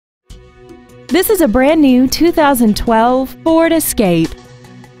This is a brand new 2012 Ford Escape.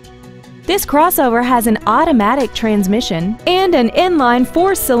 This crossover has an automatic transmission and an inline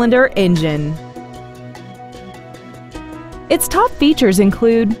 4-cylinder engine. Its top features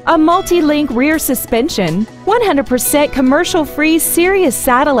include a multi-link rear suspension, 100% commercial-free Sirius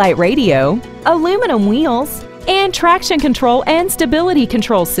satellite radio, aluminum wheels, and traction control and stability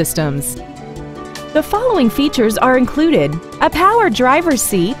control systems. The following features are included: a power driver's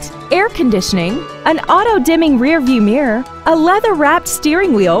seat, air conditioning, an auto-dimming rear-view mirror, a leather-wrapped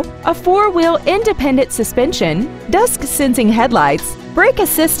steering wheel, a 4-wheel independent suspension, dusk-sensing headlights, brake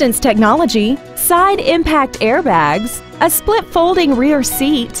assistance technology, side impact airbags, a split folding rear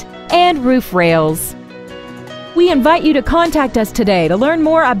seat, and roof rails. We invite you to contact us today to learn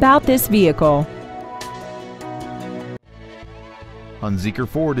more about this vehicle. Hunzeker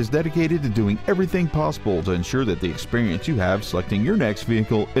Ford is dedicated to doing everything possible to ensure that the experience you have selecting your next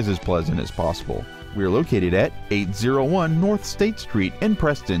vehicle is as pleasant as possible. We are located at 801 North State Street in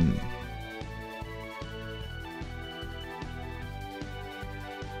Preston.